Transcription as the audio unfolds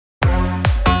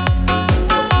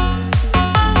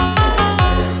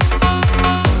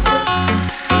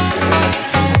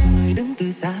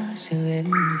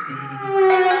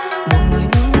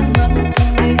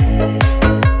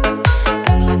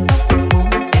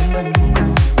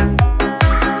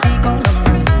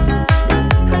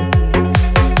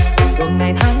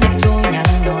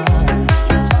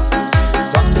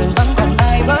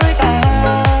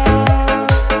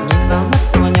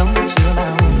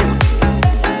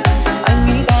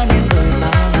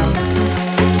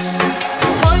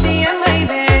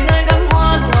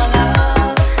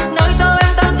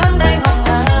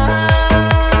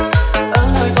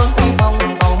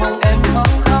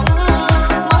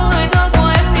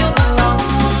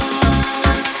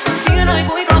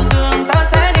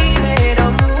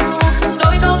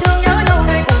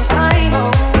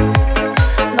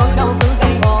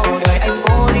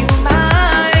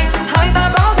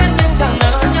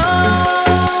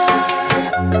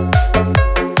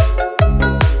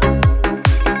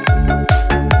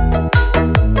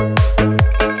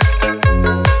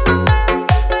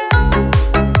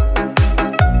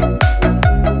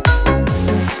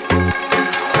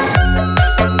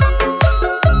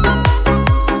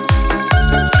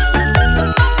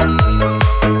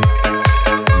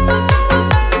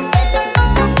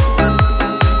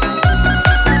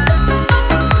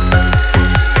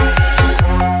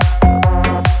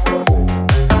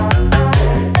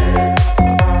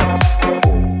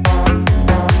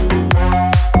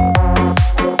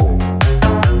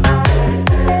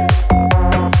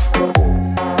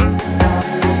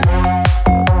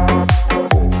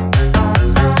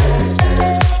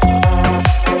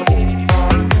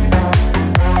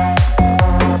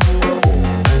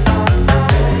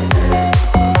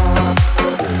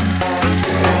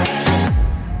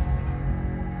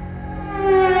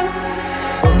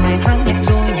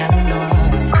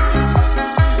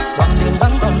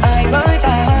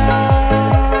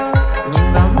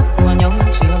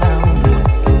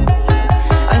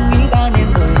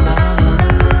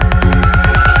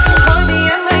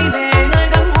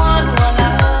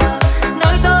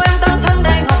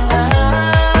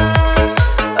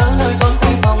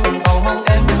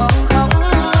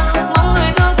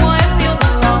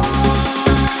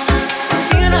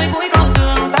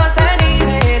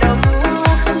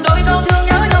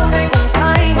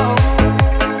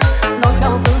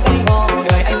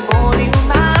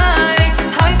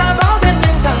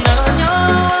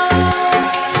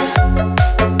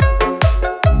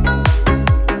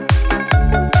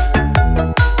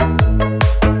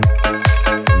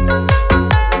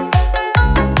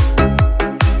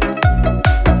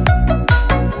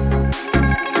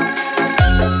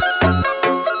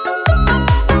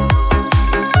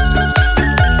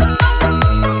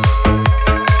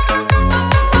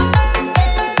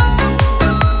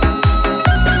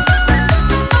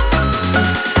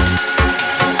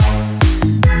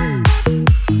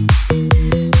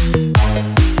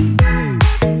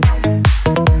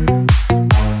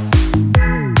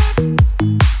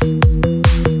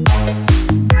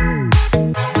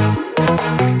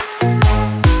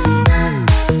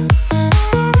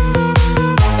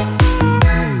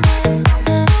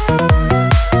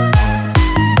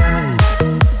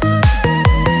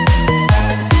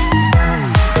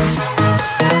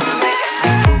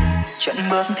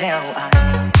bước theo ai,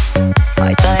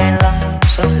 mãi tay lắng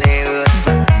gió lệ ướt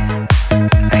vai.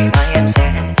 Ngày mai em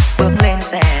sẽ bước lên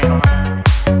xe hoa,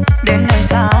 đến nơi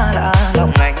xa lạ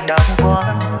lòng anh đau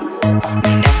quá.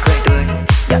 Nhìn em cười tươi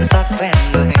nhận sắc ven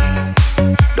người,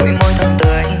 đôi môi thật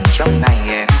tươi trong ngày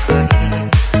em cưới.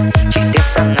 Chỉ tiếc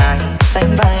rằng ai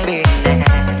sánh vai bên em,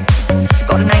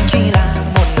 còn anh chỉ là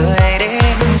một người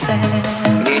đến xem.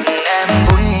 Nhìn em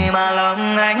vui mà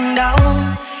lòng anh đau,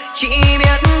 chỉ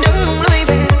biết đứng lui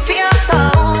về phía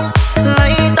sau,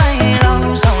 lấy tay lau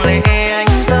dòng lệ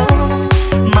anh giấu.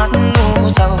 Mắt ngu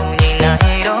sầu nhìn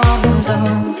ai đón dâu,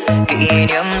 kỷ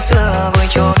niệm xưa vui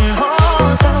trốn hố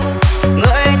sâu.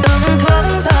 Người từng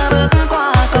thương ra bước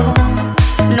qua cầu,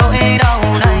 nỗi đau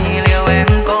này liệu em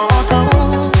có thấu,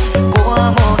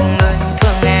 của một người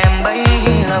thương em bấy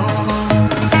lâu.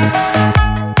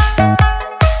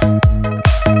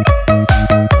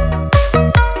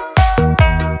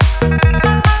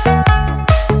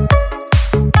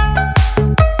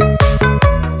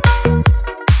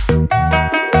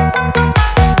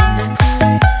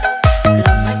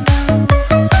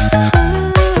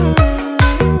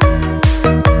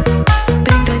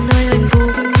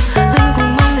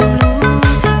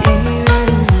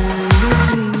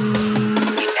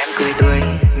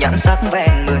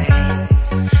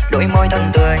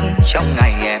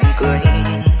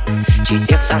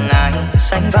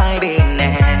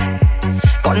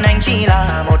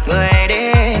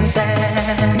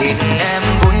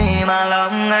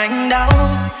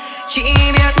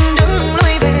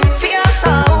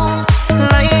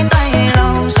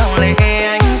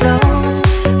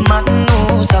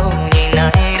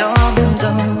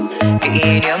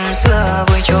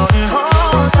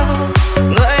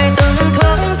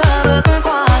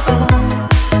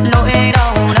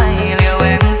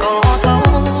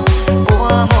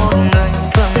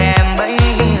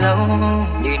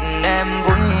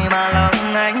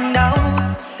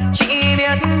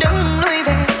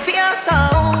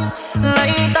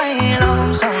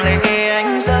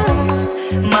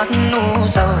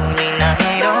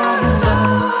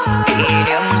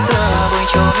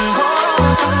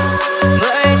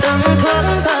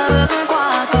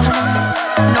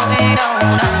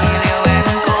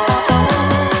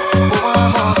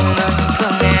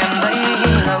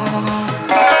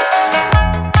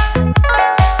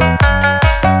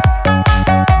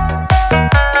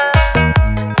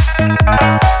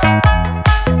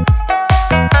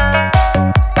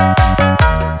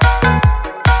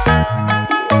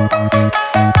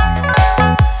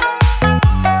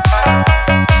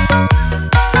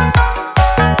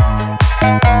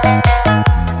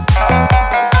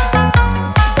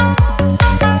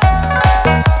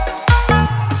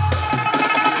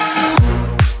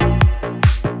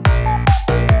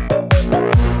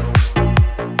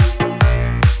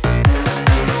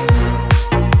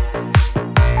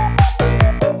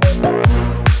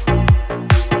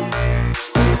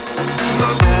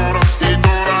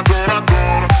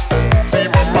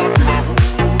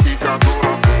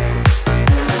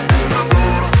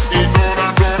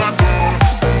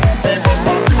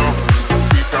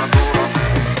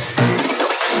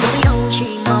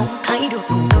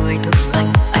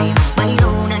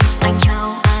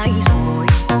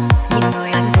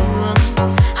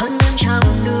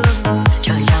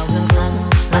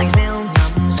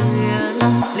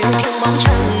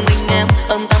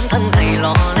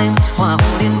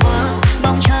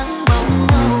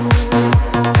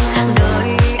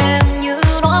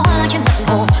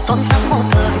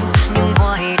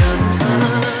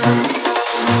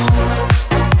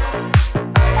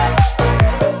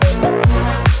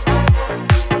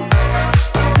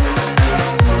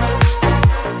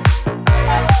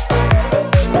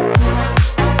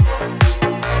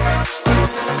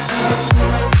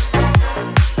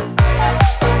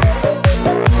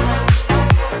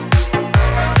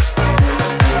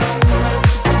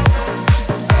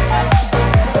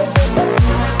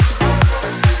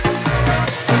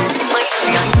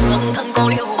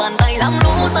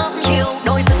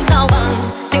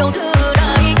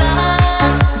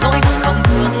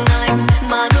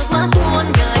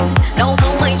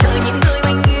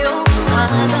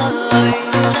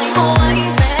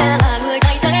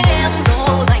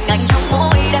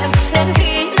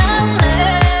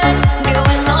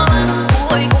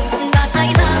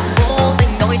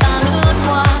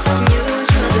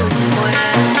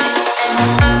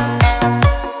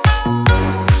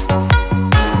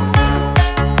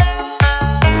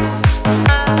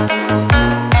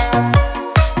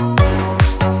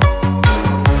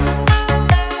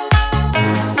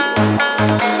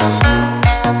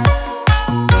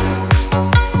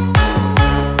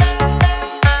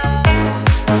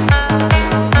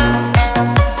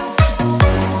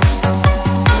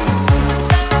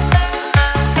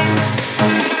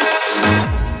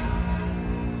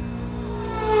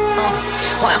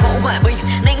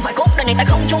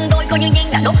 như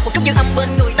nhang đã đốt, một chút dư âm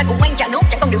bên người ta cùng oan trả nốt,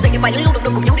 chẳng còn điều gì để phải lưu được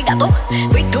cùng nhau đi đã tốt.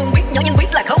 Biết thương biết nhớ nhưng biết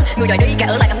là không, người đời đi cả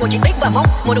ở lại ngồi chỉ tiếc và mong.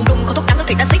 Mùa đông đung có thuốc đắng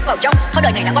thì ta xiết vào trong, thôi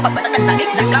đời này đã qua bậc phải tất đành giả điếc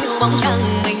giả câm. Bóng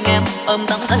trăng mình em ôm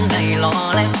tấm thân này lò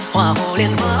lem, hoa hồ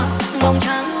liên hoa bóng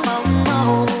trắng bóng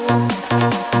màu.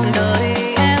 Đời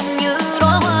em như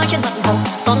đóa hoa trên mặt hồ,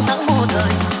 son sắc vô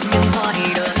thời nhưng hoa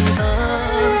thì đơn sơ.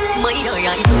 Mấy đời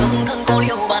ai thương thân cô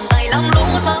liêu bàn tay lắm lúc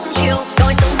sớm chiều,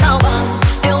 đôi sương sao bằng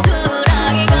yêu thư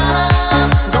đại ca.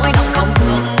 Dối lòng không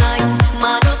thương anh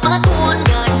mà nước mắt tuôn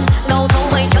nhanh, đâu thấu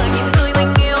mây trời những người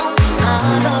mình yêu xa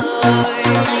rời.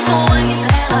 Nay cô ấy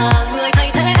sẽ là người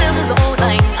thay thế em dỗ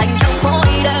dành anh trong mỗi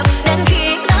đêm đến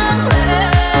khi nắng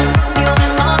lên. Điều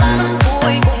em lo lắng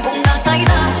cuối cùng cũng đã xảy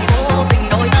ra, vô tình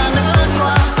đôi ta lướt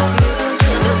qua như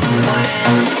chưa từng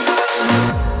quen.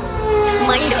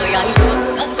 Mấy đời ai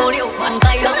thương thân cô liêu bàn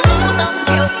tay lắm lúc sớm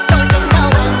chiều, đôi sương sao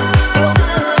bằng yêu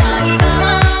thư đại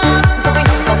ca. Dối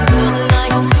lòng không thương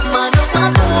anh mà nước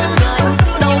mắt tuôn nhanh,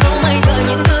 đâu thấu mây trời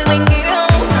những người mình yêu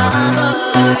xa rời.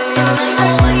 Nay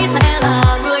cô ấy sẽ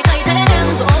là người thay thế em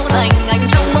dỗ dành anh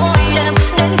trong mỗi đêm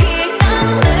đến khi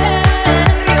nắng lên.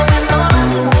 Điều em lo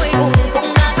lắng cuối cùng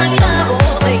cũng đã xảy ra, vô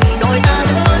tình đôi ta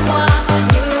lướt qua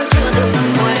như chưa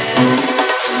từng quen.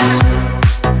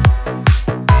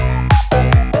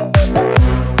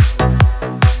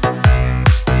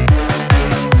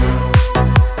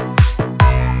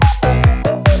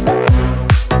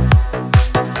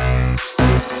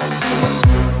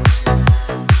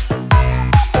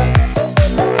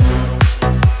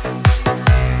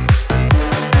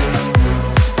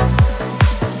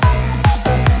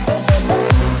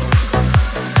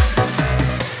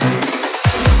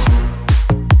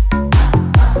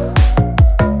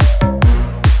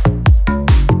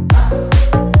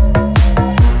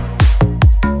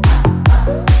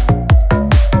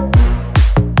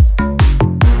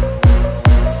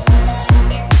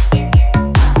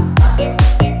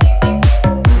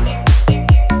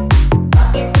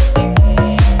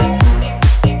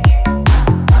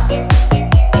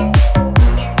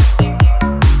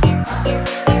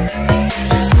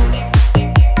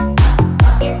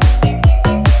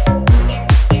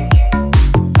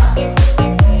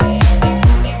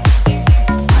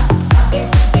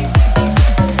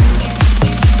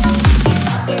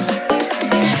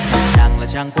 Chàng là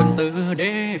chàng quân tử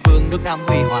đế vương nước Nam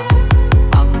huy hoàng,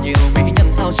 bao nhiêu mỹ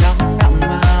nhân sao trắng đậm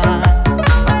mà.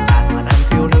 Còn nàng là nàng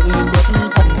thiếu nữ xuất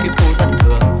thân kiếp phu dân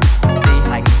thường, si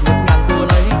hành nước Nam vua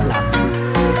lấy làm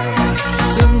vua.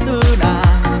 Tương tư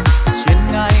nàng trên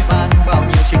ngai vàng, bao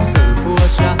nhiêu chính sử vua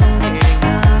trắng nhẹ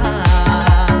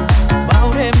ngang.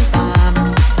 Bao đêm tàn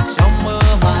trong mơ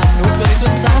màng, nụ cười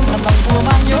duyên dáng làm lòng vua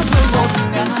mang nhớ thương ngột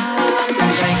ngạt.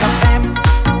 Ngày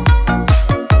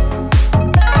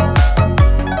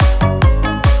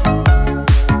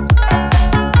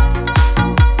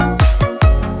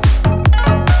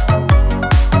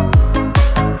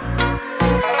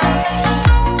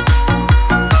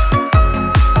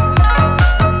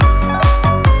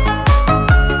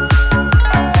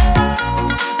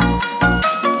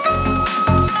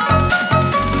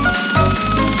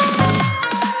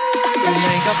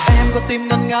gặp em tìm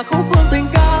ngân nga khúc phương tình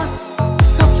ca,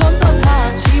 khắp chốn sơn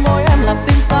hà chỉ môi em làm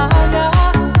tim xa nhã.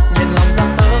 Nhìn lòng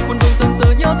giang tơ quân vương từng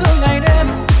từ nhớ thương ngày đêm,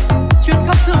 chuyến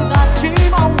khắp thương gian chỉ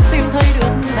mong tìm thấy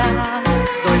được nàng.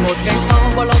 Rồi một ngày sau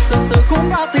bao lâu từng từ cũng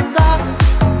đã tìm ra,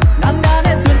 nàng đã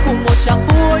nên duyên cùng một chàng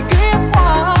phu hồi kiếp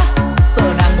hoa. Sợ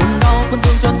nàng buồn đau quân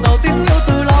vương chôn sâu tiếng yêu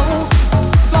từ lâu,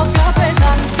 lo cả thế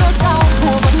gian cớ sao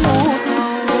vua vẫn ngu sầu.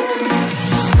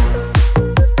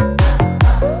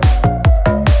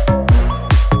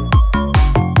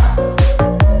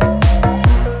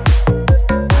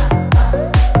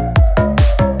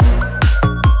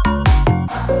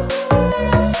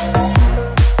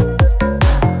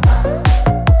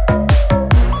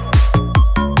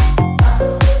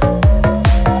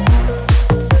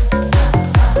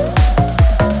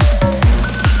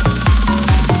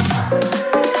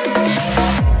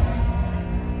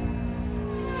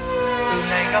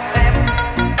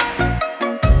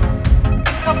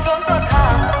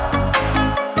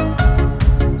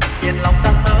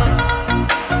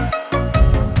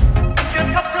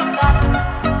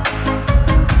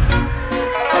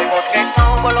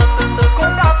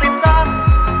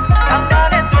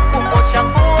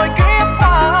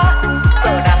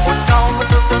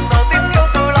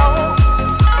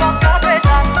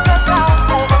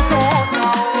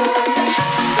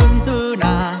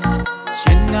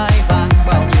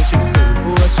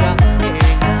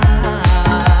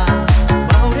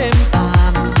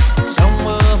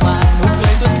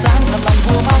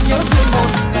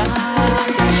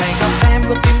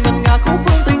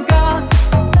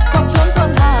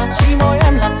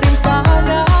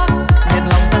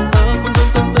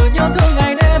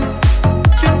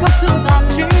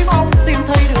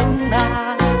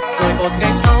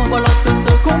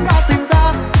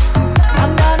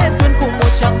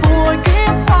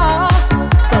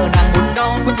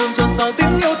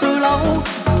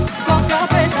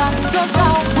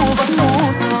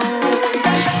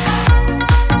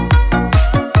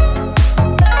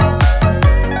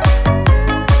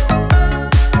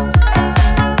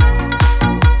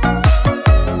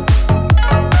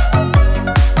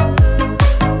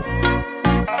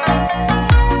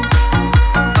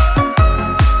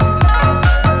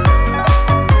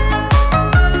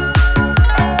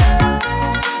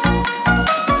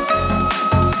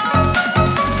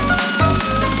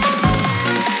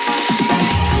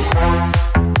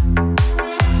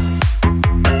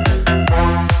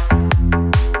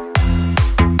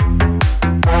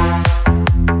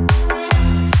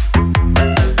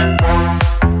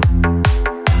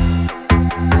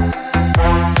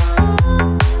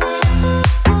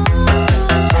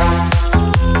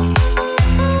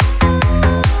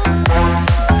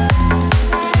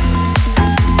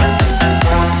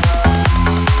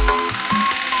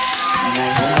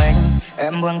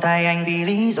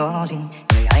 do gì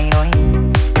người hay nói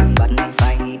đừng bắt anh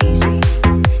phải nghĩ gì,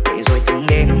 để rồi từng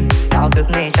đêm bao thức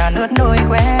để trả nước đôi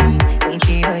khóe đi, cũng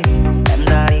chỉ bởi vì em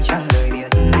ra đi chẳng lời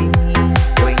biệt ly.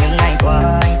 Rồi những ngày qua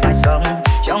anh phải sống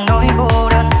trong nỗi cô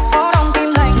đơn, phố đông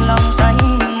tim lạnh lòng say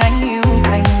nhưng anh yêu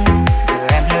anh. Giờ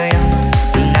em nơi đâu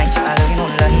xin anh trả lời một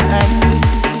lần anh đi,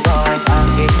 lý do anh ta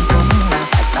kết thúc là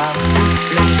tại sao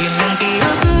lần tìm những ký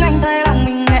ức anh thấy lòng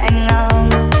mình nghẹn ngào,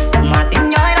 mà tim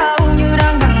nhói đau như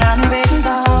đang ngần ngàn vết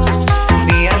dao.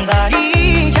 Vì em ra đi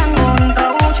chẳng buồn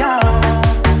câu chào,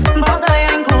 bao giây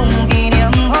anh cùng kỷ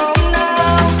niệm hôm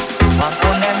nào. Hoàng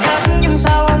hôn em nhất nhưng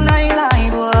sao hôm nay lại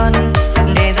buồn,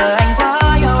 để giờ anh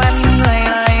quá yêu em nhưng người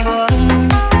lại buồn.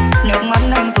 Nước mắt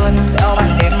anh tuôn theo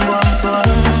ban đêm buông xuống,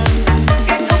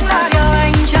 kết thúc là điều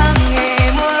anh chẳng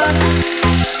hề muốn.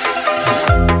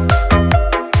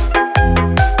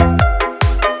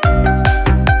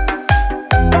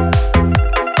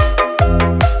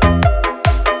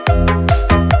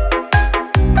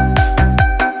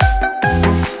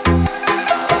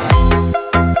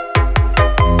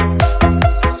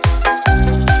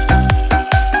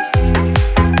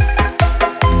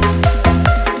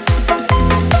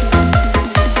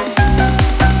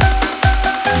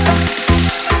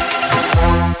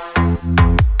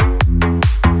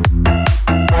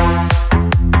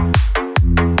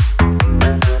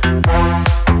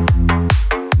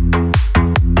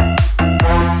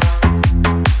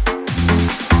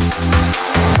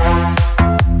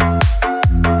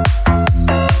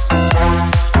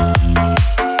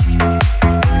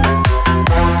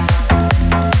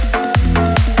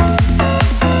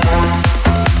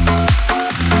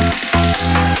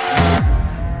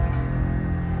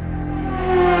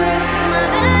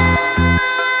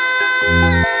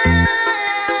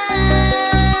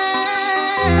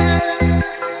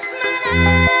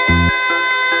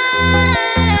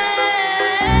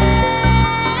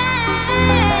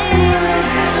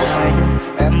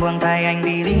 Em buông tay anh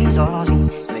vì lý do gì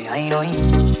người hay nói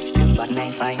đừng bắt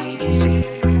anh phải nghĩ gì,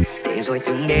 để rồi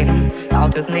từng đêm tao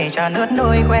thức để trả nước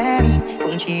đôi khóe đi,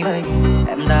 cũng chỉ bởi vì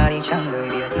em ra đi chẳng lời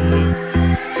biệt ly.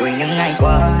 Rồi những ngày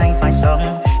qua anh phải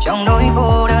sống trong nỗi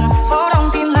cô đơn, phố đông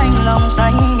tim lạnh lòng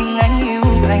say nhưng anh yêu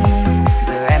anh.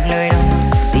 Giờ em nơi đâu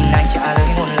xin anh trả lời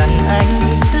một lần anh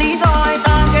đi, lý do anh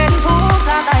ta kết thúc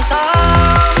là tại sao.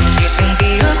 Vì từng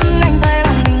ký ức anh thấy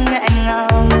lòng mình nghẹn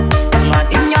ngào, mà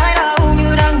tim nhói đau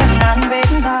như đang ngần ngàn vết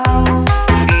dao.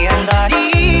 Vì em ra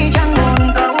đi chẳng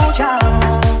buồn câu chào,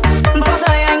 bao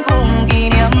giây anh cùng kỷ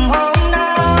niệm hôm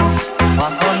nào.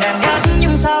 Hoàng hôn em nhất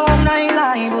nhưng sao hôm nay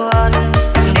lại buồn,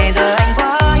 để giờ anh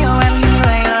quá yêu em nhưng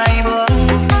người lại buồn.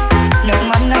 Nước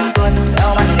mắt anh tuôn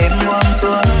theo ban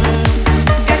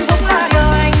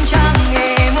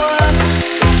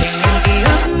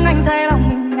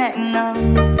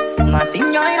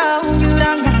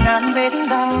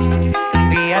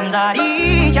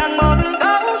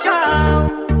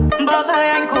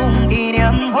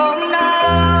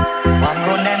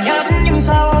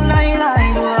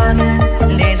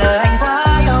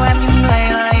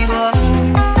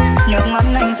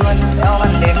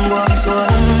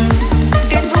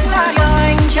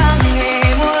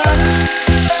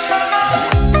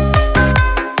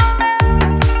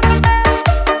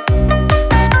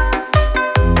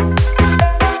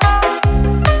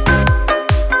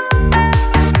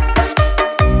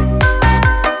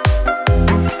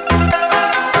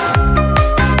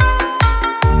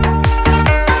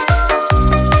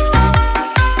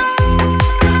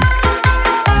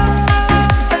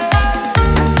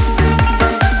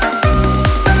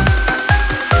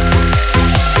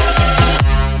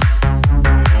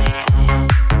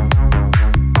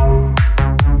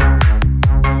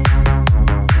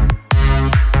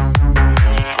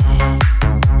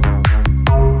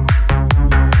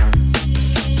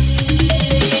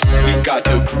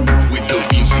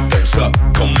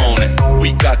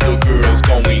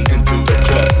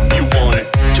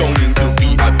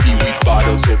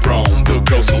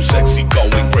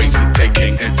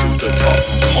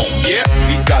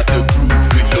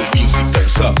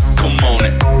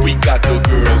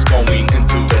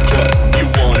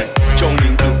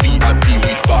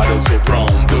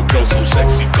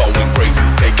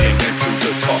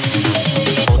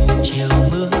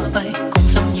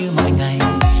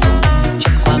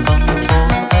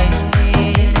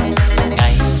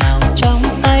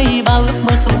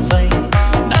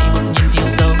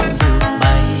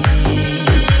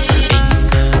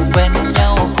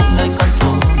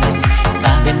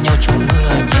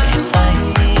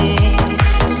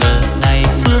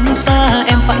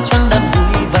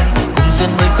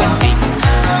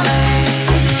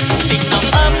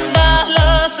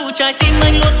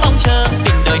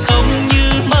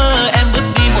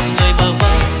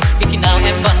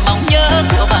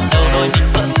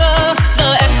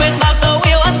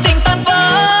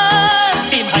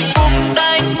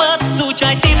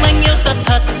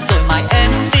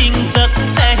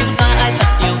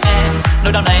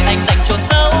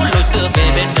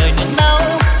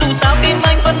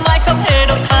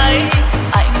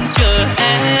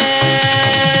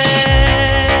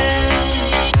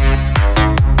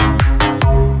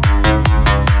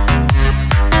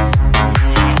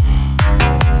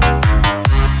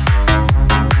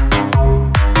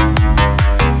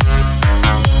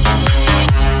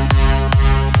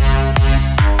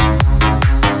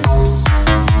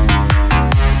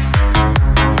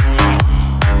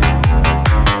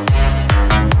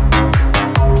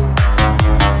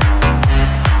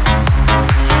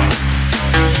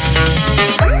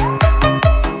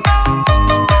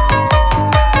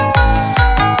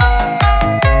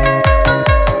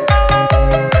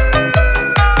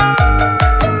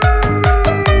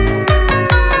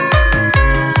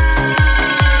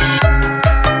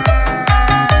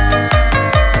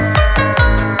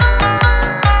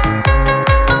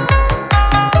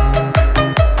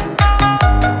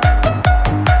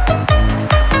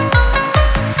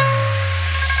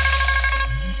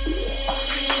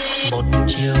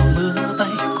chiều mưa bay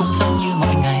cũng giống như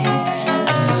mọi ngày,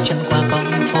 anh bước chân qua con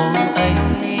phố ấy.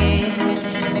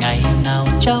 Ngày nào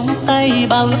trong tay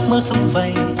bao ước mơ sum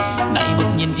vầy, nay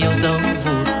bỗng nhiên yêu dấu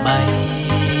vụt bay.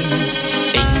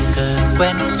 Tình cờ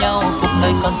quen nhau cũng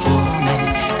nơi con phố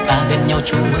này, ta bên nhau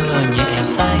trú mưa nhẹ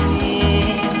say.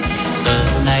 Giờ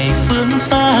này phương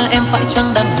xa em phải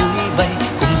chăng đang vui vậy,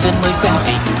 cùng duyên mới quen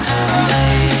tình thời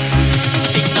này.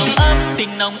 Tình nồng ấm,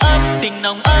 tình nồng ấm, tình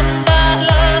nồng ấm đã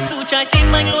lỡ, dù trái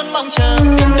tim anh luôn mong chờ.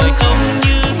 Tình đời không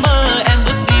như mơ, em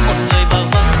bước đi một người bờ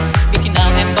vơ. Biết khi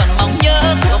nào em còn mong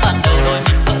nhớ của ban đầu rồi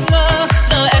mình bỡ ngỡ.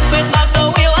 Giờ em quên bao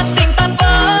dấu yêu ân tình tan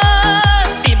vỡ.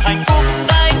 Tìm hạnh phúc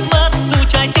đã anh mất, dù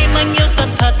trái tim anh yêu rất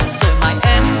thật. Rồi mai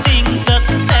em tỉnh giấc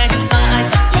sẽ hiểu ra ai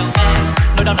thật yêu em.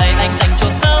 Nỗi đau này anh đành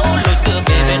chôn giấu, lối xưa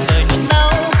về bên đời nương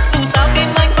náu. Dù sao tim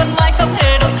anh vẫn mãi không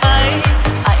hề đổi thay,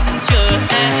 anh chờ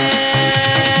em.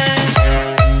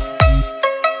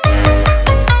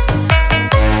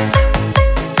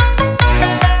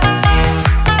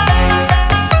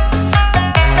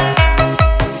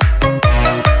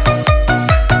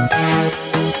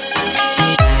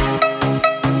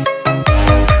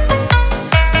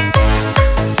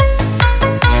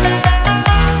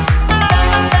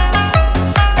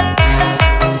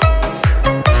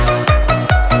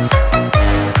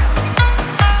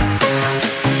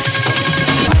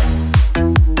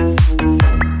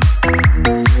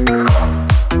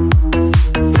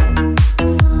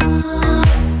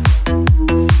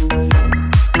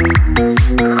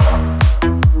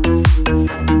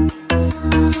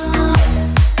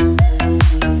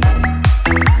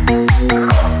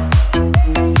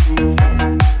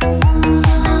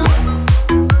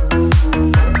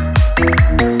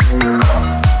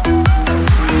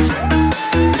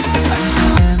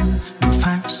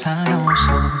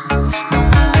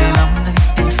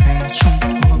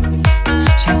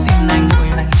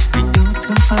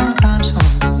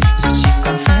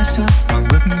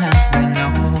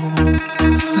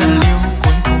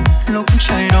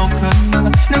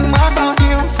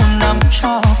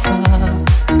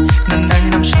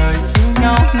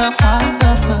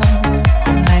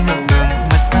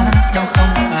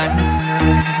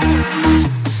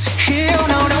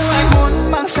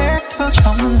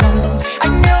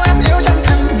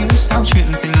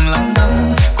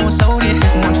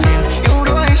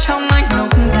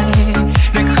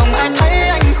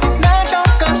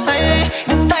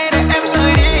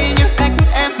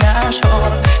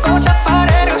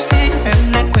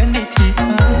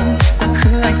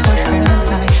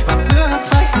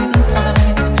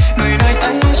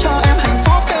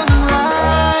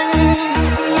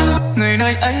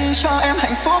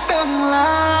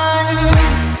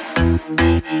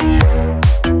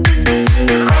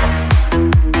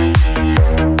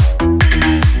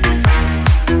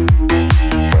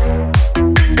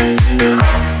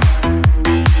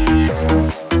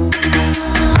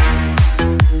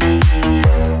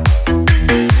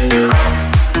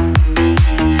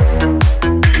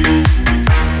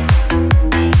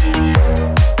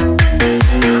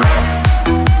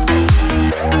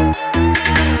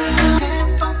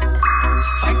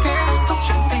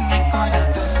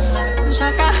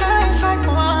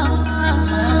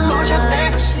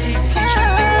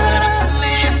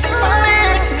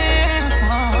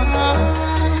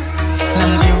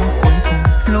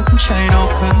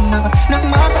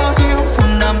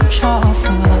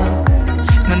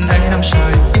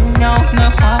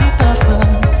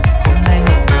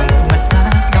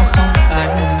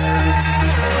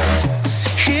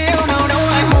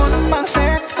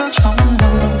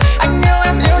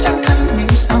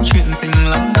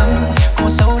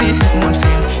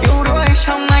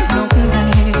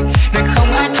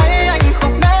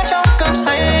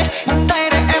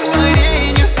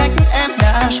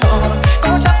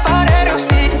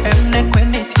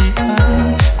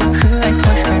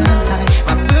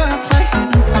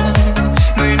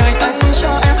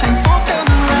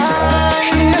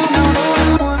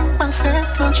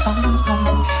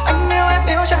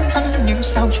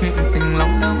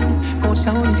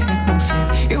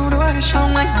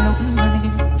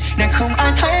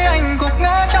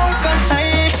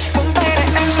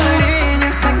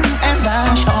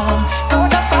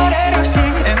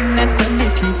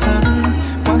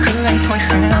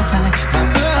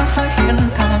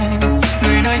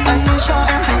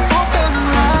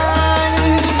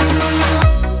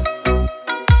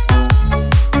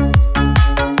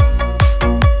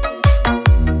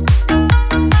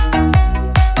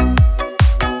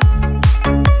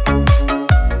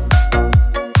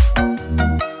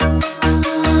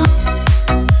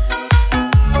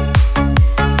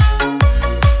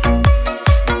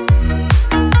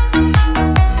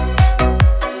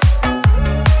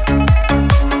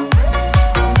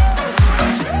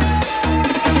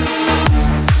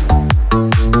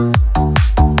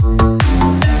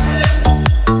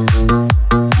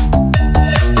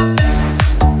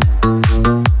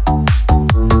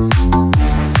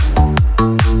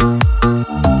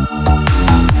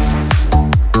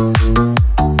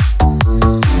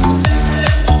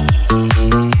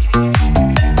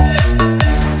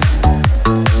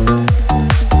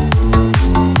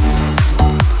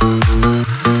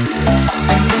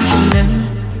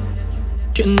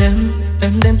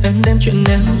 Em đem chuyện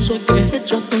em rồi kể hết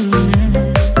cho tôi nghe.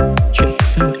 Chuyện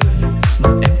phim người mà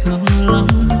em thương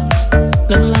lắm.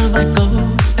 Lần là vài câu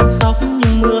em khóc như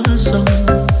mưa rông.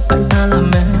 Anh ta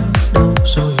làm em đâu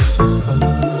rồi phải không?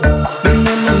 Bên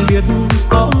em anh biết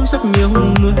có rất nhiều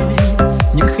người,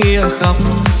 nhưng khi em khóc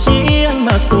chỉ anh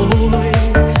mà thôi.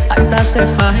 Anh ta sẽ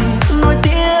phải nuối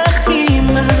tiếc khi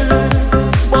mà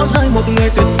bỏ rơi một người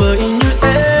tuyệt vời như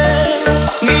em.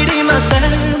 Nghĩ đi mà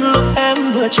xem lúc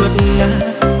em vừa trượt ngã,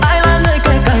 ai là người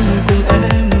kề cạnh cùng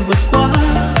em vượt qua.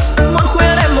 Muốn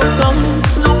khuyên em một câu,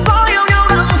 dù có yêu nhau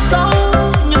đậm sâu,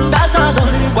 nhưng đã xa rồi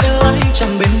quay lại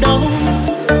chẳng bên đâu.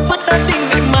 Vứt hết tình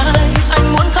ngày mai,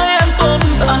 anh muốn thấy em tồn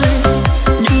tại,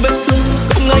 nhưng vết thương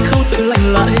không ai không tự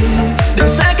lành lại. Đừng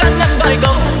sẽ can ngăn vài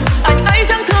câu, anh ấy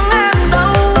chẳng thương em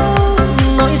đâu,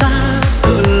 nhưng nói ra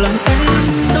sợ làm em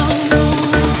đau.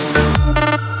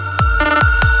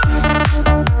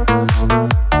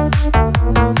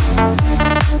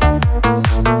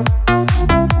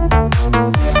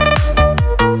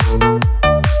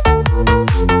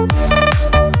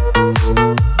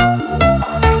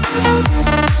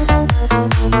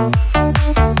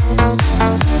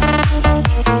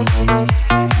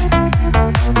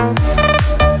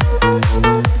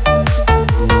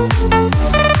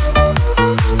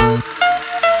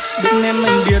 Bên em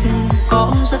anh biết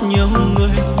có rất nhiều người,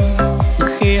 nhưng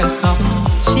khi em khóc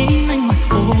chỉ anh mà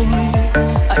thôi.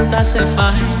 Anh ta sẽ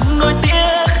phải nuối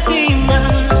tiếc khi mà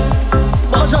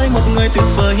bỏ rơi một người tuyệt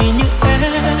vời như em.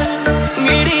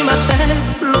 Nghĩ đi mà xem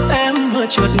lúc em vừa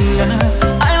trượt ngã,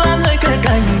 ai là người kề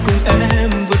cạnh cùng em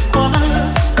vượt qua.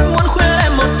 Muốn khuyên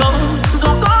em một câu, dù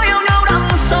có yêu nhau đậm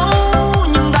sâu,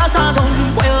 nhưng đã xa rồi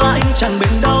quay lại chẳng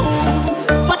bên đâu.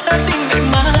 Vứt hết tình ngày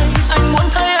mai, anh muốn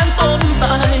thấy em tồn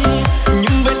tại,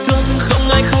 nhưng vết thương không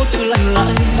ai khâu tự lành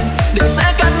lại. Định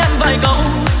sẽ can ngăn vài câu,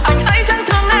 anh ấy chẳng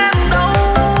thương em đâu,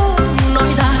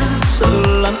 nói ra sợ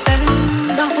làm em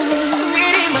đau.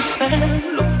 Nghĩ đi mà xem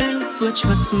lúc em vừa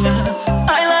trượt ngã,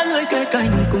 ai là người kề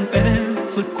cạnh cùng em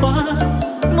vượt qua.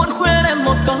 Muốn khuyên em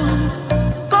một câu,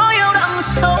 có yêu đậm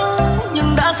sâu,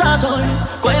 nhưng đã xa rồi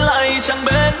quay lại chẳng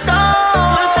bên đâu.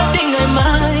 Vứt hết đi ngày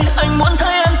mai, anh muốn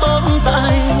thấy em tồn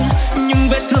tại, nhưng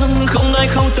vết thương không ai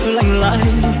khâu tự lành lại.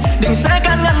 Định sẽ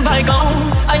can ngăn vài câu,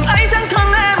 anh ấy chẳng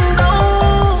thương em đâu,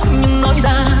 nhưng nói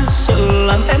ra sợ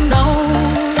làm em đau.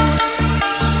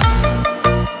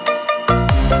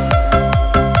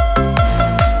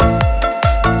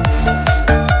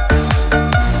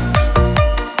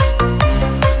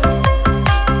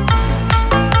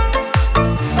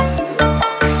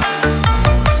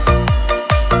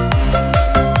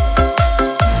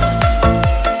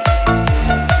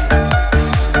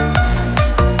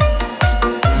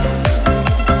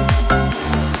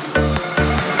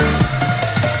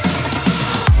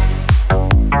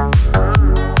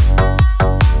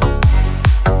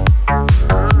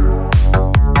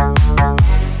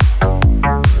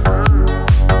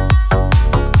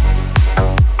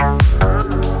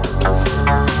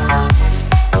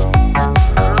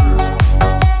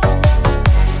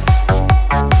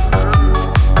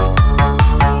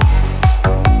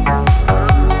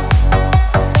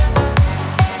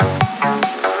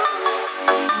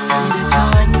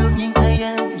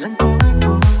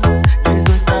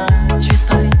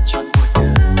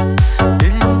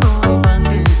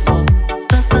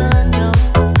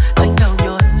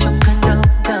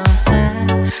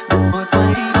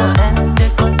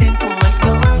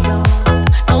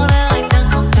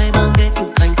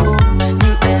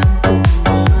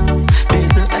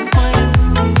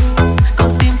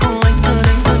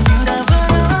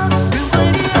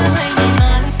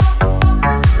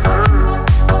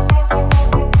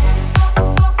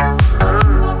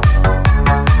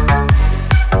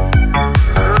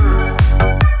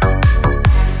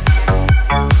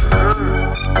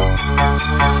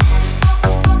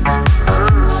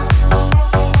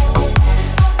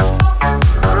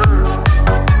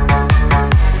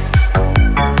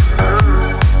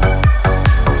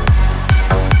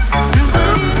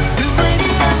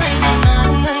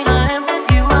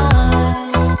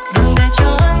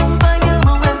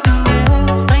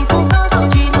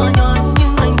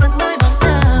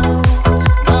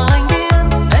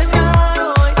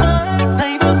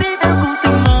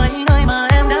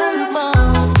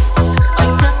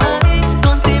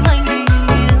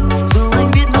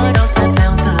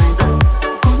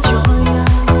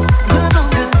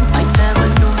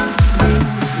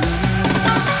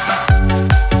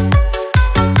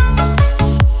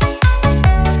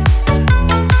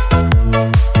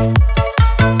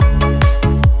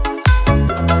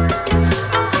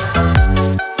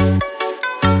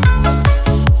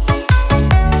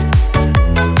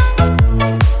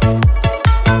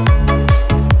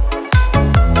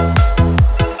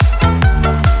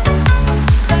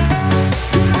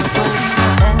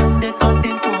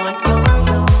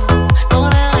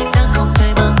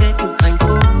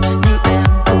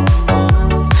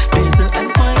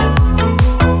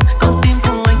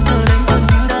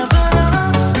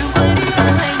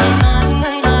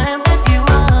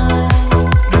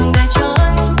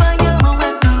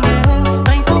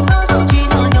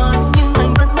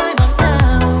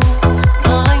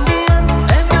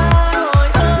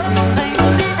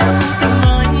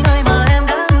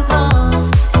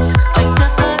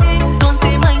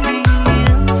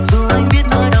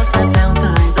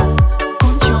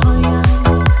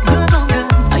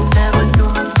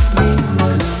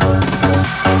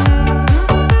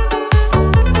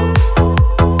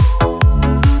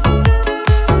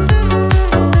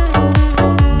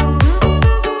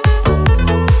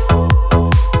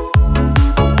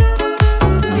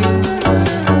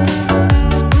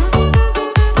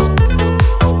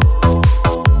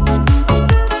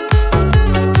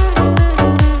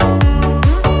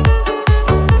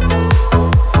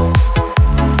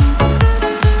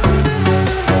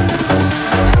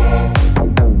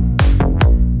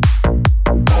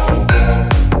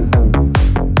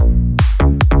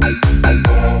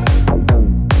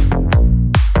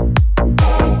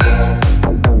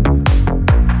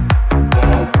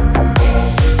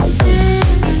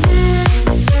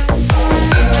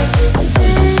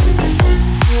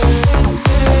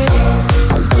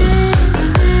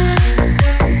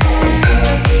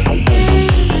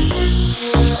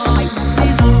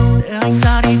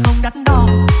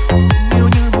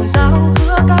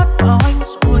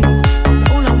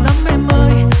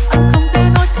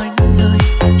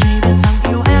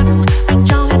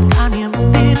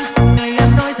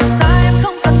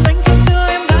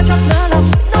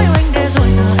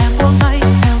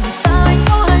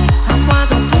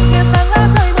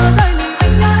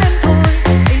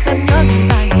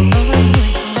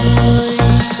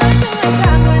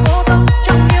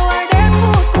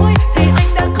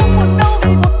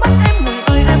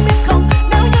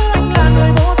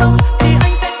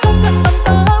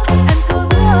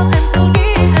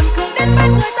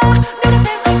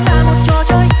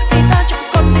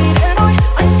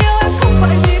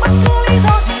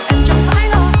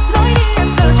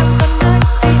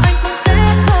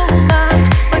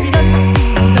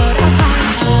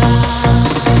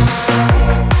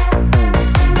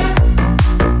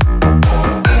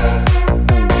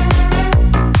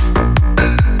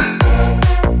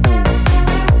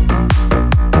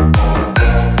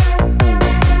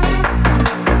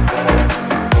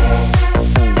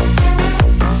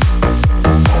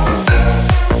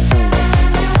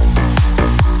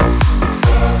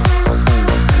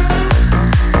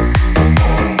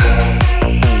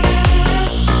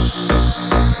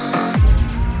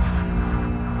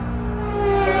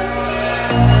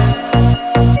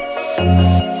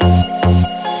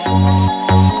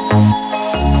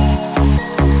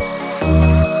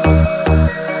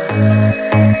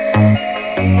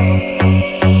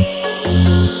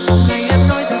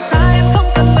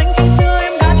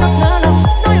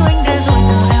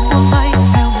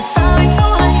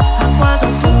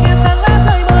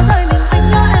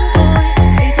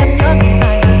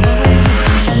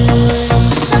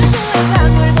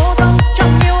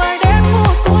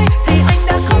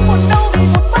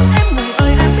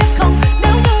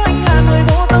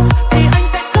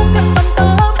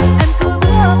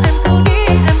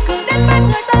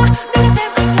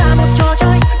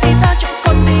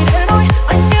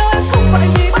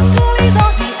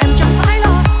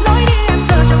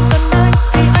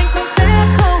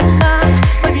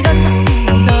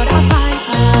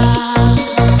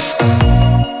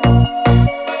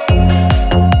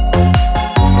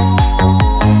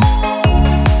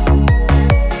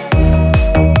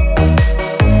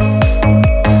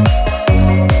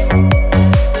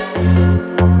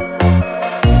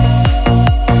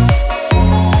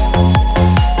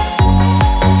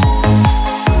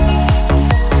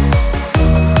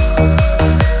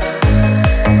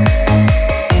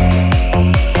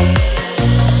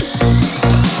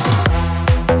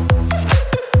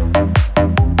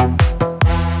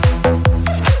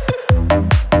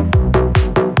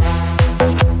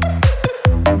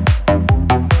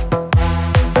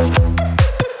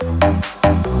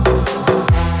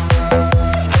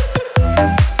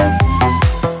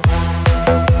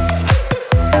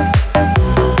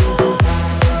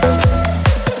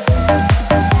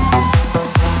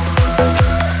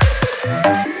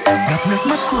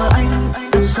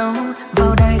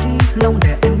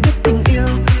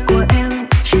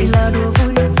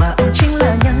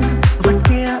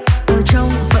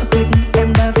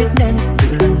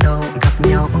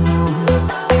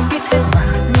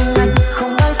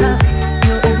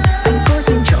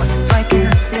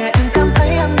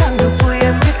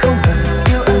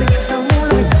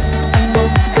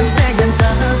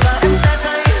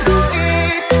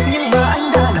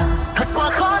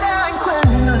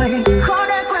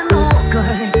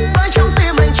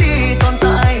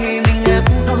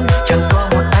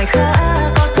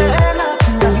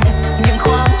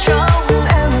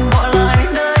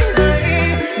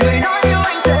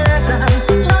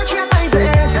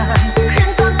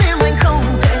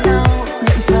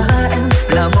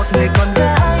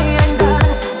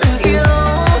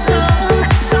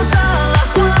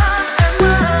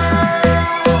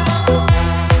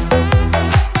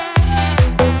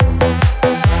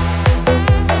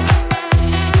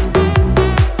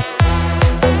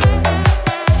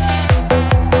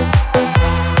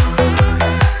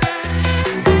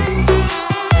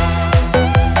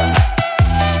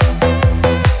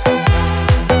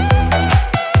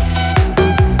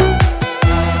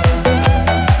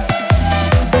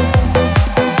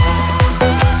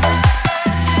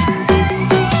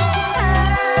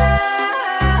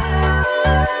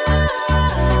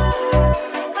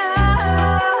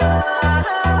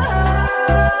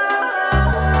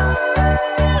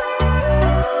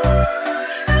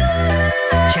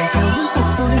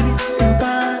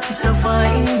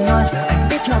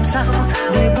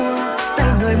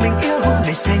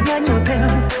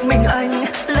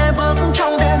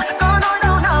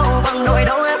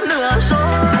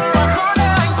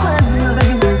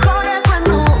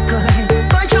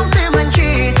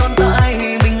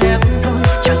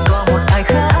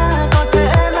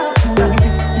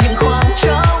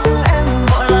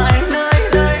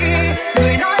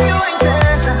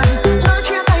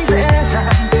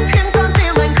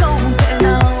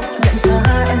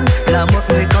 là một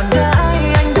người con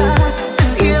gái anh đã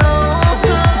từng yêu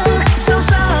thương sâu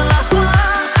xa là quá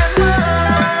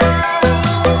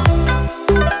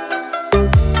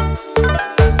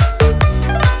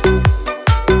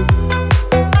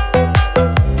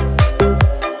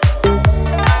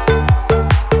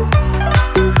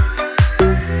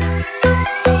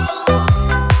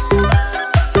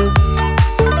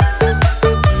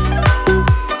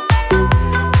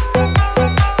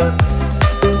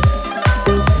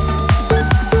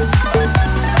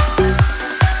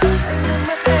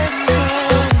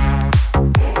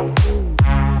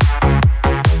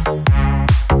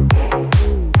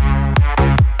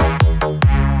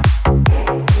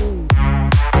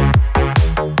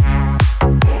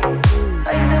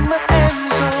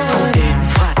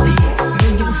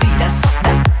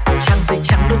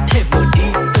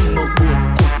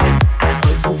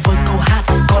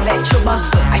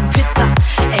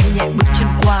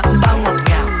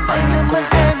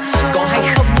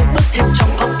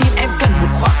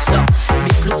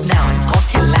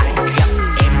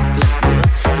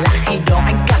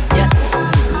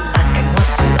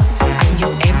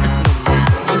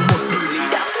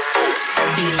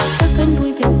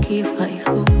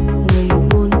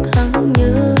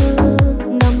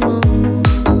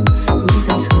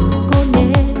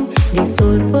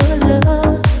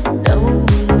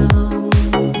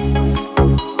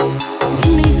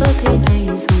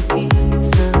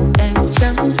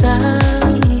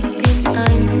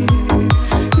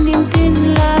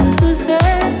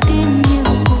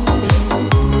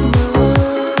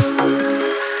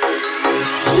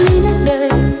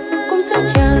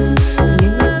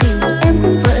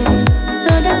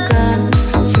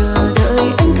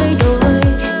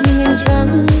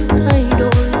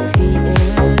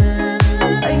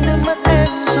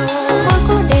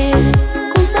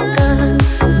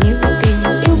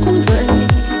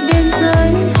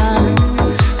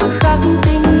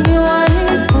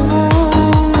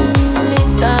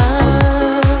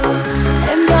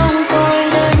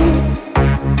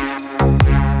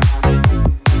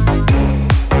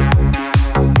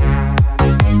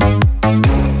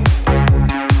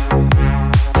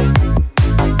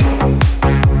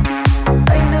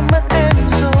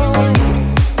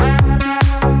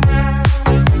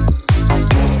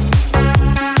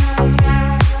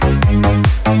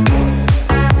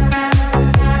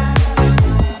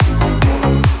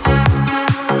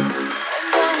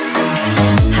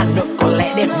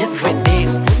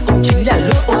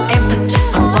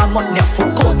nẻo phố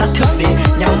cổ ta thường đi,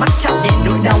 nhắm mắt chạm nhẹ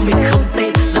nỗi đau mình không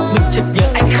tê. Giật mình chợt nhớ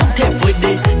anh không thể vơi đi,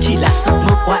 chỉ là giấc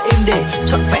mơ quá êm đềm,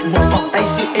 trọn vẹn một vòng tay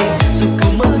dịu êm. Dù cứ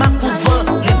mơ màng vu vơ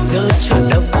ngẩn ngơ chờ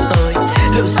đông tới,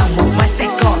 liệu rằng một mai sẽ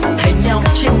còn thấy nhau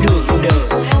trên đường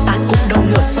đời. Ta cũng đâu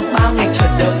ngờ sau bao ngày chờ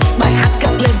đợi, bài hát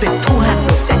cất lên về thu Hà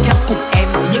Nội sẽ theo cùng em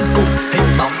những cùng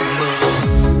hình bóng mơ.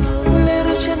 Lê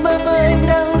đôi trên bờ vai anh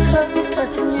đã hút hẫng thật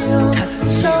nhiều,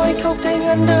 sao anh không thể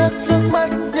ngăn được nước mắt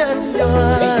nhạt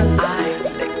nhòa,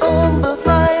 để ôm bờ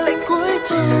vai lại cúi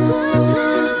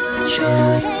thưa cho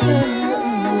anh thêm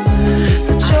ngậm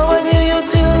ngùi, cho bao nhiêu yêu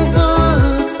thương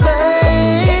vụt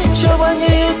bay, cho bao nhiêu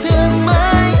yêu thương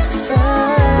mãi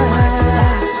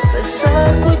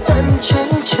xa cuối tận chân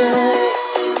trời.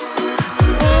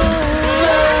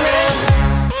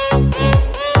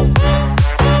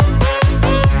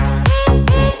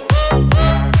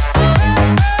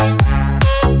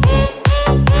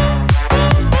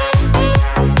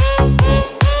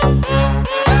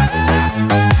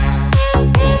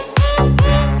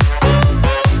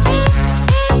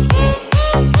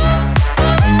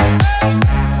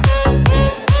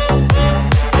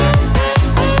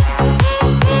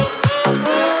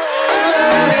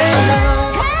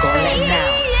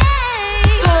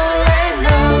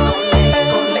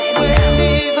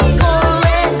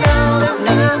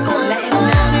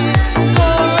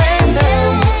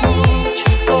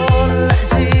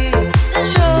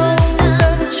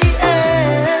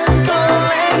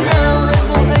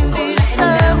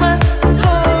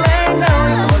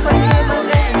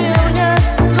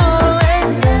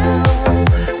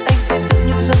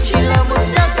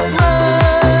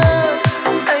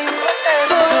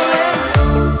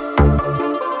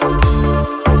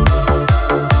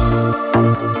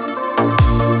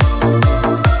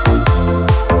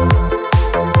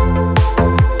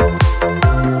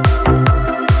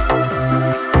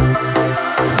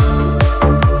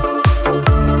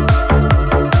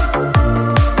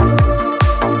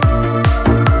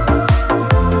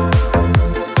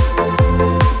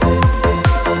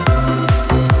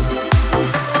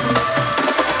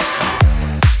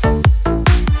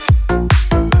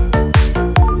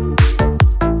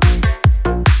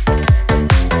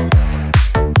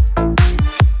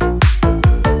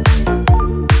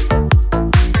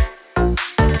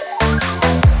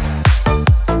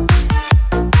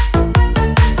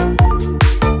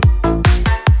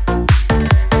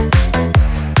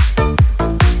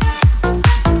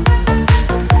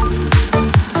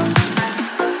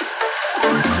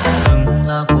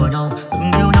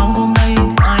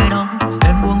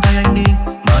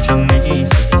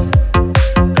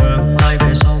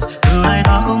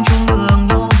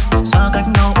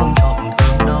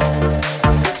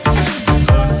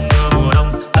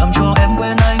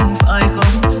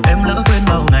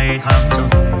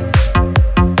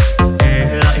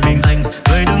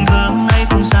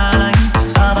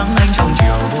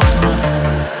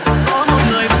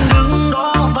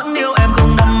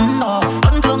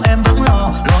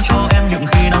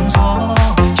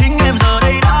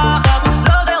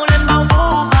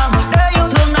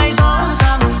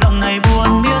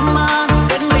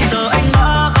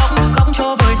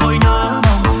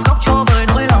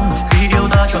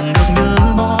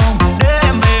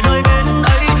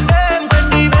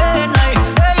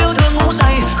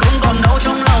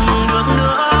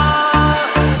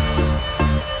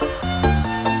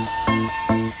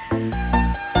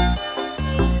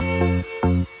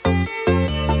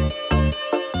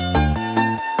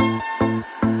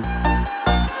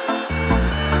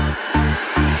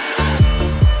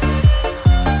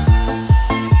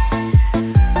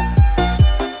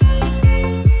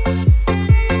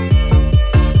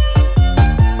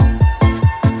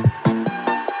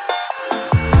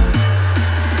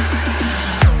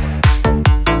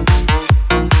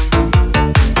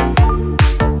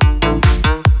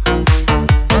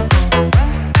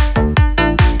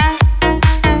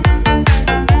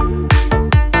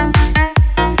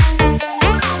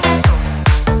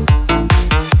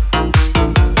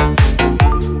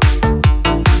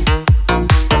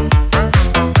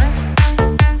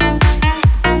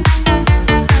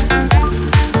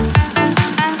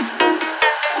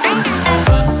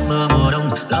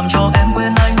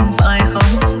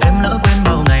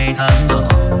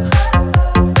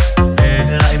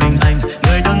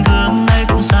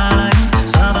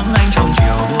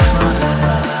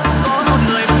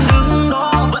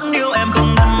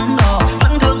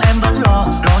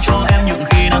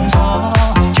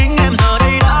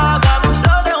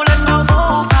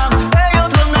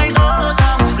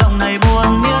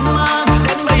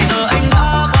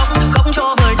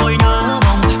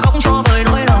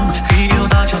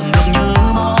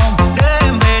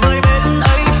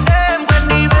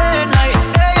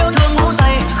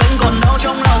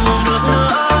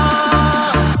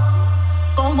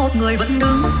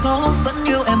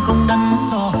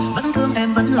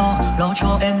 lo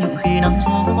cho em những khi nắng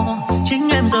gió. Chính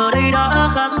em giờ đây đã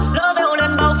khác, lỡ gieo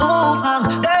lên bao phố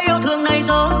phàng để yêu thương này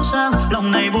rõ ràng,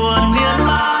 lòng này buồn miên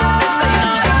man. Đến bây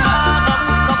giờ anh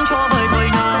đã khóc cho vơi thôi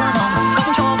nhớ mong, khóc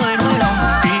cho vơi nỗi lòng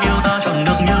vì yêu ta chẳng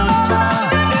được như cha.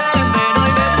 Để em về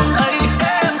nơi bên ấy,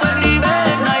 để em quên đi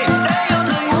bên này, để yêu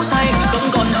thương ngủ say không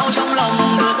còn đau trong lòng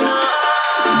được nữa.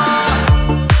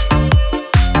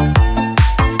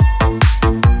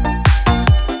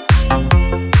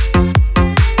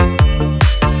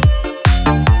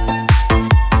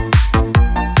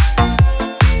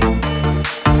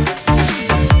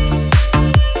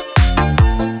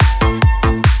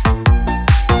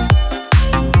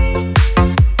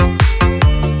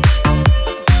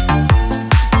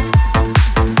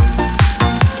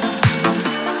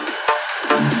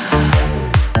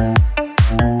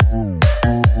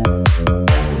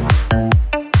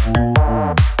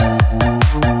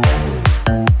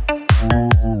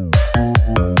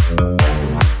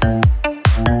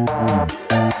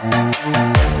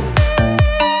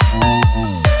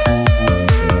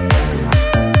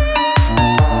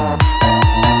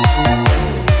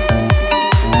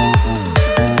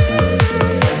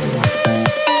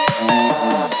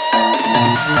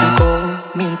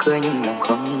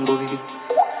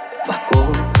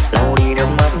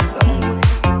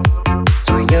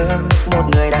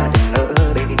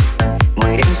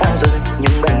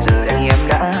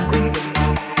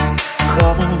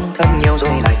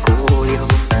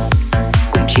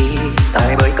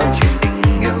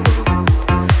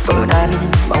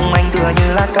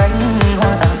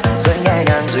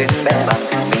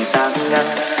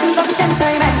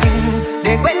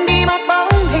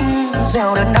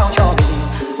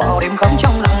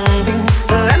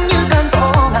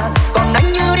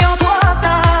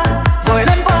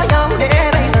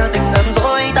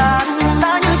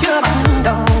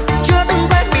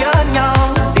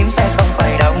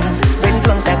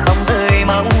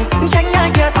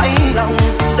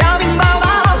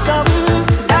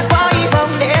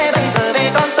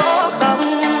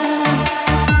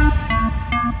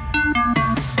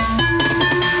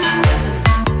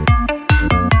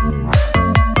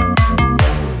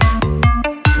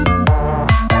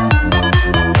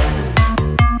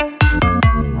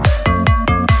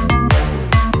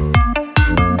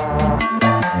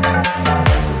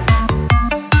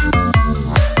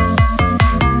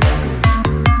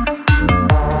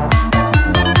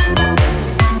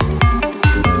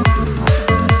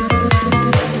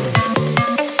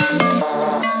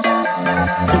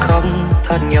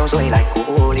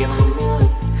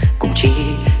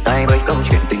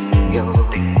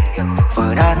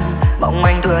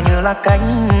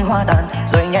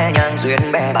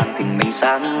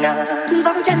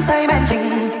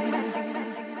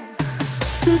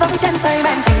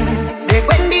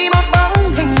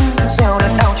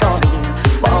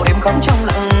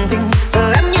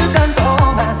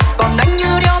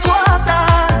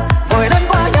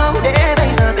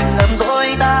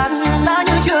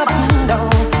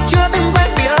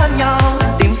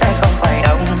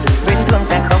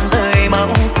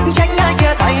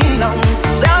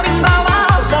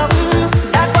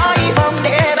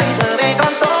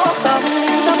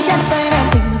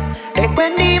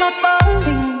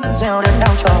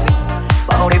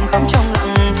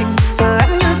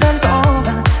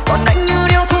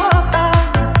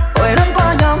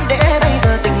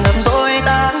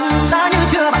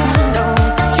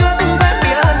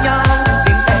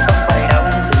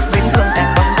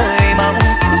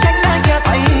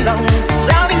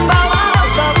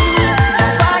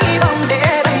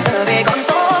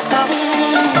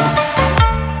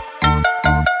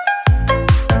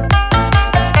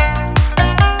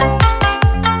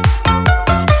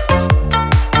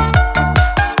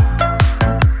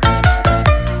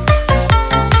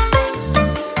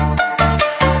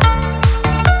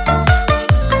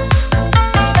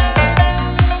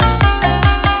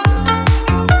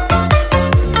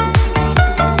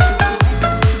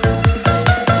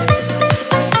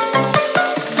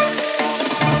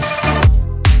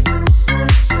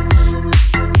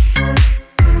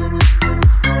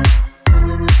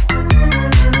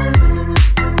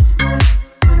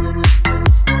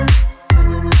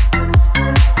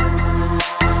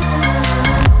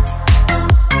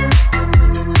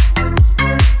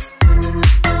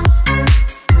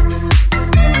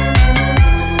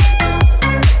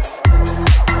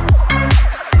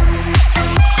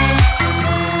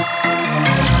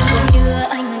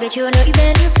 chưa nơi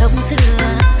bên sông xưa,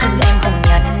 thân em hồng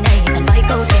nhạt này cần phải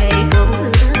câu thề câu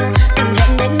hứa, tình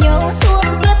hẹn đến nhau suốt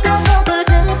kiếp theo sao tôi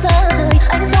dưng xa rời,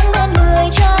 anh sống bên người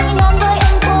trai non với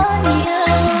em quá nhiều.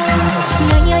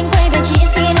 Nhanh anh quay về chỉ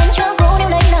xin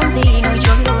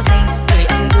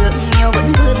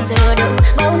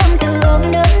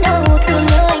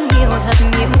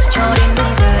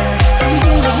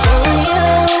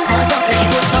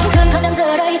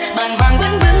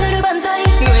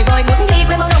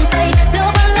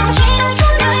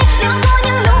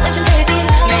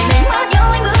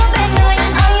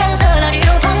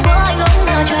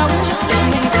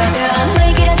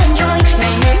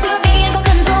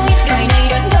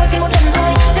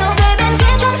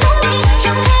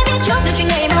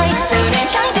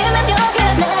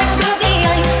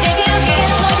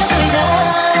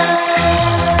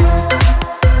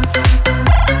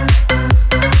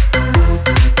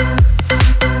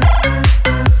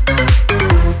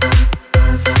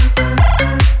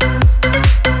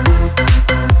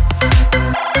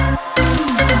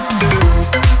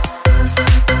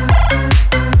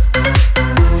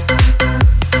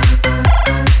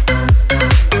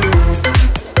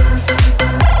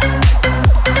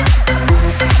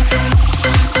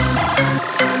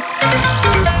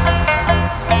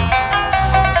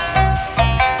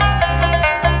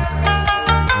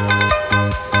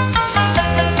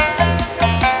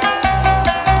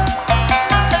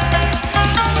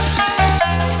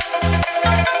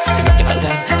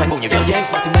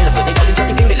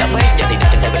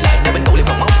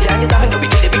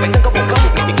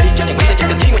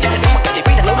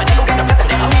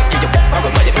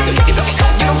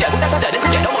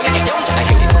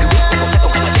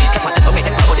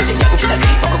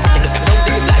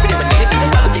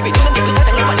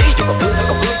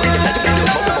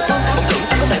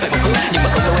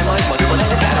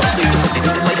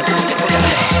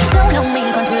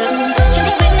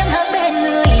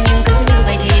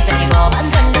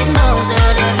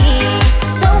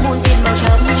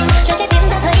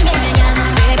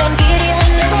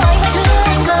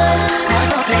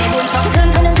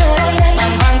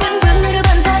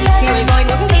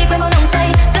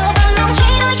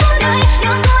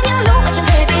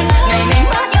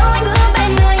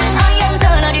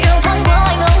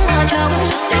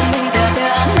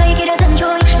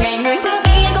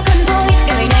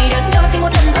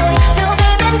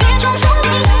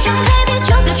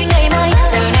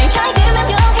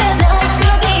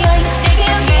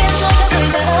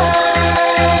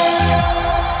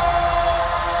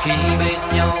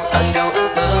ước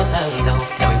mơ sang giàu,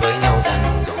 nói với nhau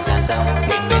rằng dù ra sao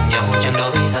nguyện bên nhau chẳng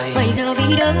đổi thay. Vậy giờ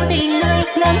vì đâu tình ơi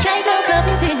ngàn trái giữa khắp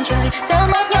duyên trời, ta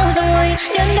mất nhau rồi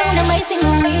đến đâu năm ấy xin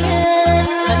ngủ yên.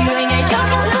 Thật người ngày trước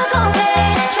chắc giữ câu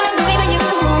thề chôn đuối với những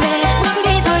thù về, bước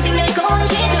đi rồi tình này con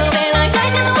chỉ giờ về lại đây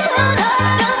sẽ tốt hơn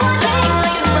đỡ muốn cháy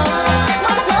người đừng mong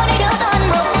mong giấc mơ này đỡ tan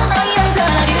mộng. Ai yên giờ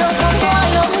là điều không có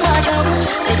ai ôm mà trong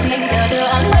tình mình giờ từ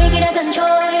áng mây khi đã dần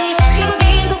trôi, khi bước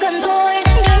đi cũng cần tôi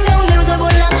đến đâu nhiều rồi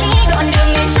buồn lắm chỉ đoạn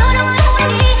đường ngày xưa đâu ai muốn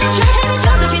đi chưa thấy biết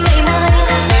trước được chuyện ngày mai.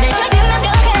 Giờ đây trái tim em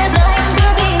đã khép lại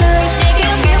bước đi người để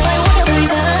kia phải uống theo thời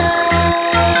gian.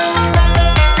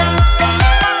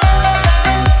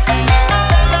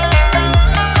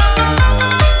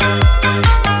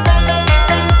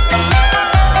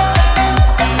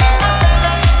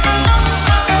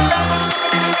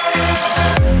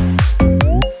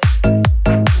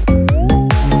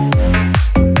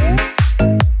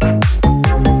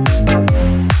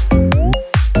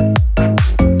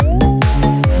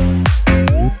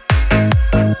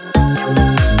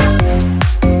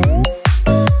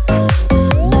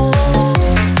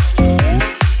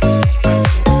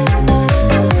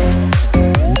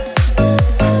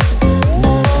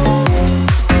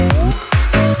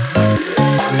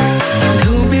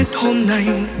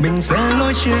 Mình sẽ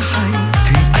lối chia hai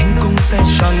thì anh cũng sẽ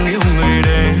chẳng yêu người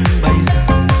đến bây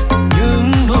giờ.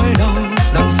 Những nỗi đau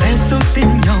rằng sẽ giúp tim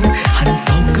nhau hẳn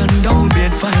sau cơn đau biết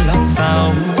phải làm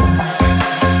sao.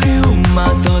 Yêu mà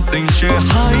giờ tình chia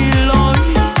hai lối,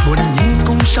 buồn nhưng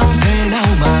cũng chẳng thể nào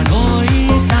mà nói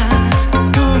ra.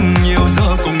 Thương nhiều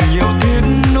giờ cùng nhiều tiếc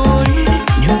nuối,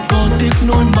 nhưng có tiếc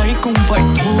nuối mấy cũng vậy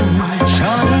thôi.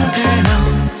 Chẳng thể nào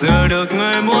giờ được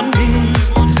người muốn đi,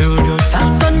 giờ được xác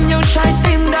tân nhưng trái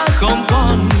tim đã không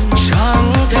còn.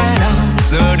 Chẳng thể nào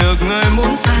giờ được người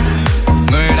muốn xa,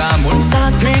 người đã muốn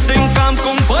xa thì tình cảm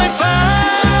cũng phơi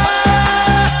phai.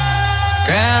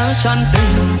 Kẻ chân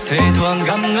tình thì thường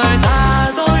gặp người giả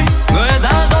dối, người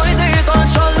giả dối thì toàn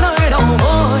cho lời đầu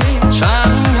môi.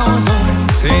 Chán nhau rồi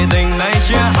thì tình này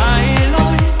chia hai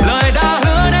lối, lời đã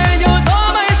hứa để như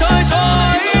gió mây trôi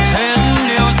trôi. Hết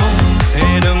yêu rồi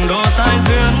thì đừng đổ tai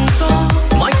duyên số,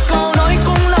 mọi câu nói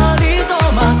cũng là lý do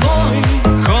mà thôi.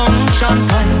 Không chân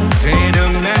thành thì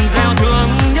đừng nên gieo thương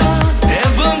nhớ, để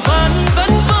vương vấn vẫn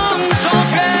vương cho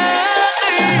kẻ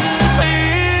tình si.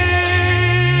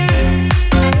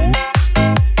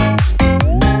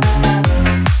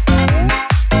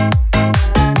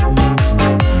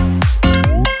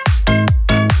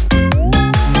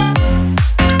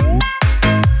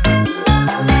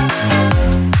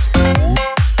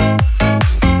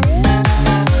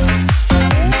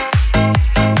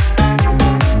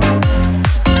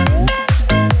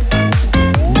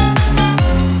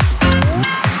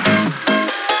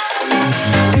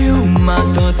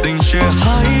 Tình chia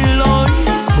hai lối,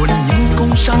 buồn nhưng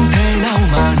cũng chẳng thể nào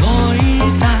mà nói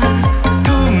ra.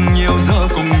 Thương nhiều giờ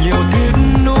cùng nhiều tiếc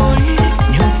nuối,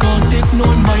 nhưng có tiếc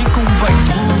nuối mấy cũng vậy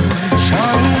thôi.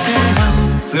 Chẳng thể nào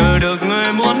giờ được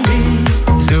người muốn đi,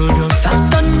 giờ được xác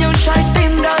tân nhưng trái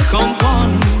tim đã không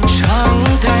còn. Chẳng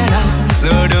thể nào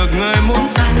giờ được người muốn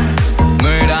xa,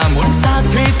 người đã muốn xa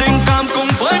thì tình cảm cũng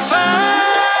phơi phai.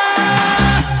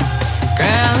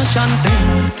 Kẻ chân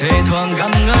tình thì thường gặp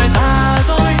người giả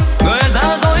dối, người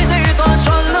giả dối thì toàn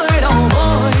cho lời đầu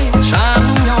môi.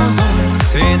 Chán nhau rồi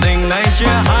thì tình này chia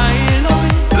hai lối,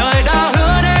 lời đã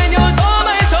hứa để như gió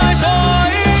mây trôi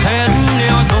trôi. Hết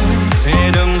yêu rồi thì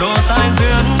đừng đổ tai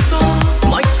duyên số,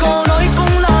 mọi câu nói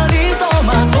cũng là lý do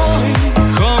mà thôi.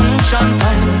 Không chân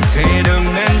thành thì đừng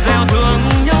nên gieo thương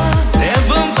nhớ, để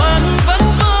vương vấn vẫn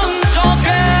vương cho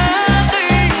kẻ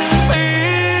tình si.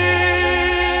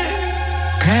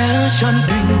 Kẻ chân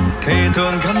tình thì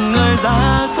thường gặp người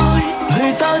giả dối,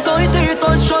 người giả dối thì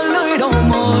toàn cho lưỡi đầu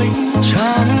môi.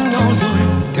 Chán nhau rồi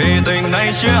thì tình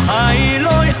này chia hai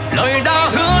lối, lời đã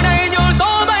hứa đây như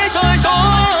gió mây trôi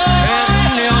trôi.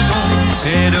 Hết yêu rồi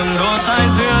thì đừng đổ tai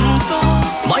duyên số,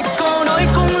 mọi câu nói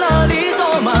cũng là lý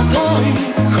do mà thôi.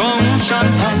 Không chân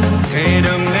thành thì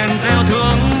đừng